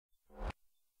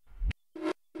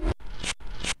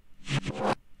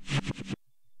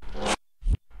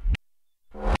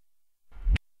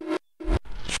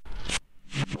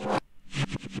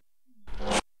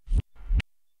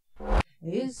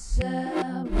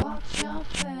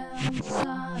your pants,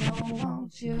 I don't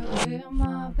want you here,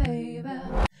 my baby.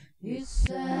 He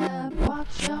said,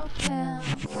 watch your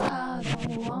pants, I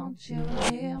don't want you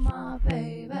here, my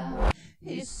baby.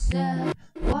 He said,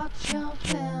 watch your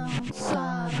pants,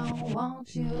 I don't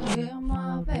want you here,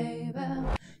 my baby.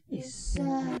 He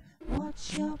said,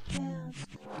 watch your pants,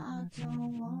 I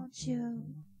don't want you.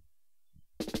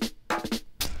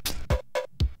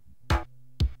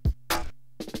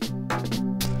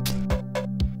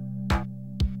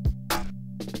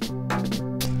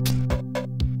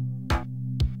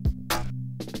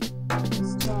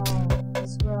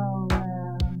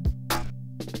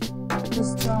 The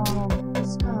storm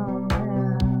is coming.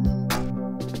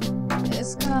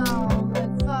 It's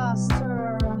coming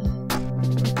faster,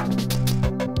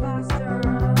 faster,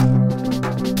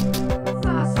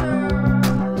 faster.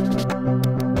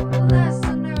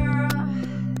 Listener,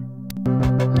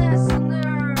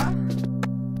 listener,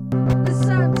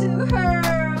 listen to her,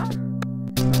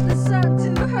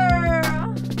 listen to her.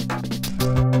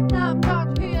 I'm not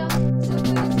here to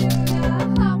please you, yeah.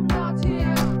 I'm not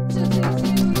here to please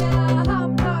you, yeah.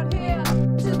 I'm not here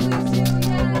to please you,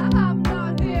 yeah. I'm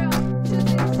not here to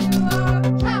please you.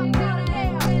 I'm not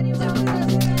here to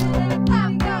please you.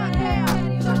 I'm not here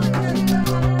to please you.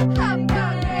 I'm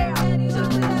not here to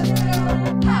please you.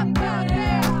 I'm not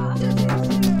here to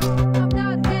please you. I'm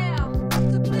not here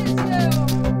to please you.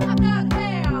 I'm not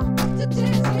here to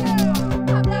tease you.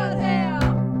 I'm not here.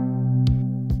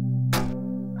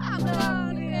 I'm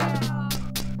not here.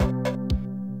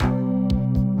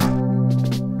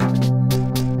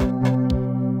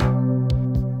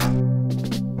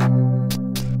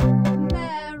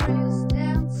 Mary's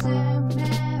dancing,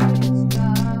 Mary's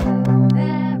driving,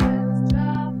 Mary's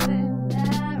dropping,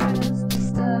 Mary's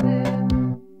disturbing.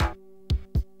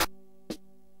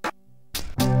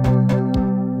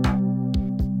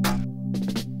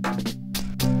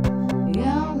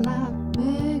 You let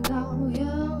me go,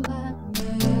 you let me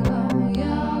go,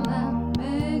 you let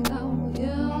me go,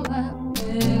 you let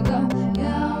me go, you let me go,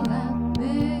 you let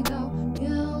me go,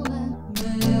 you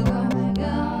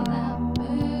let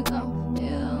me go,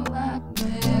 you let me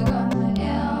go, you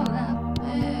let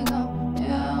me go,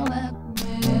 you let me go,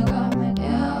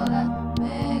 you let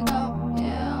me go,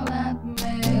 you let me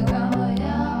go,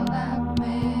 you let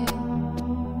me,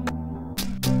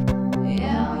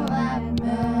 you let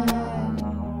me.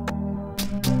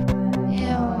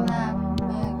 You let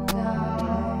me go.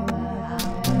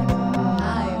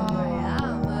 I agree,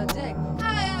 I'm a dick.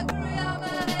 I agree, I'm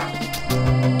a dick.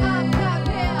 I'm not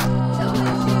here to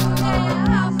please you,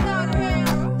 yeah. I'm not here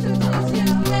to please you,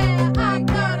 yeah. I'm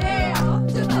not here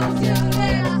to please you,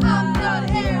 yeah. I'm not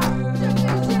here to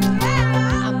please you, yeah.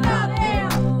 I'm not here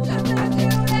to please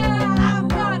you, yeah. I'm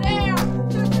not here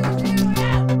to please you,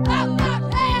 yeah. I'm not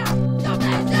here to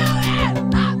please you, yeah.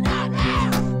 I'm not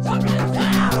here to please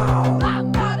you. I'm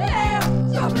not here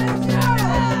to please you.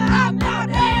 I'm not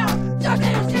here to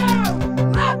please you.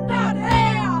 I'm not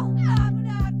here. I'm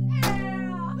not here.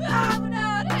 I'm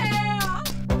not here.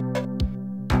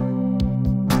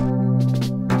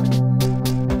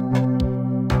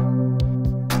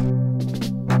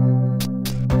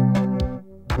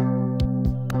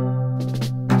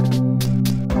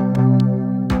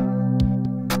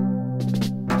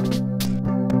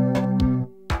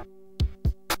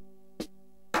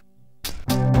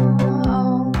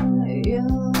 Oh, you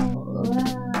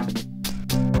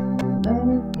let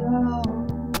me go.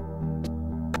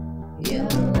 You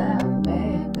let me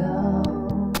go.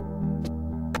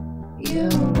 You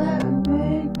let me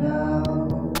go.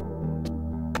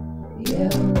 You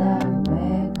let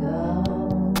me go.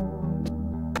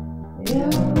 You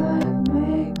let me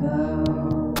go.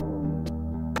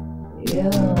 You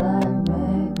let me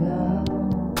go.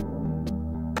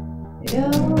 You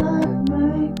let me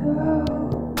go.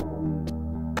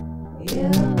 You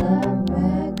let me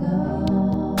go.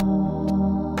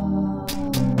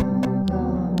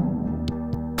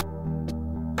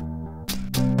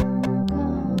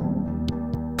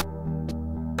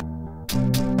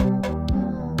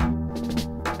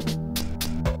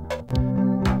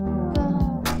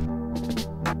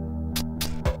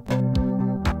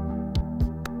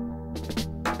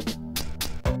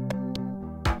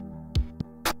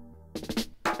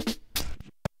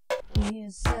 He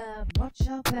said, watch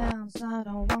your pants, I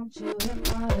don't want you in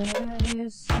my baby. He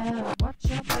said, watch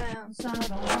your pants, I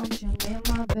don't want you near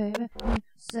my baby. He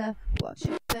said, watch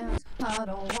your pants, I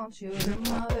don't want you in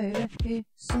my baby. He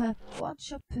said,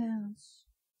 watch your pants.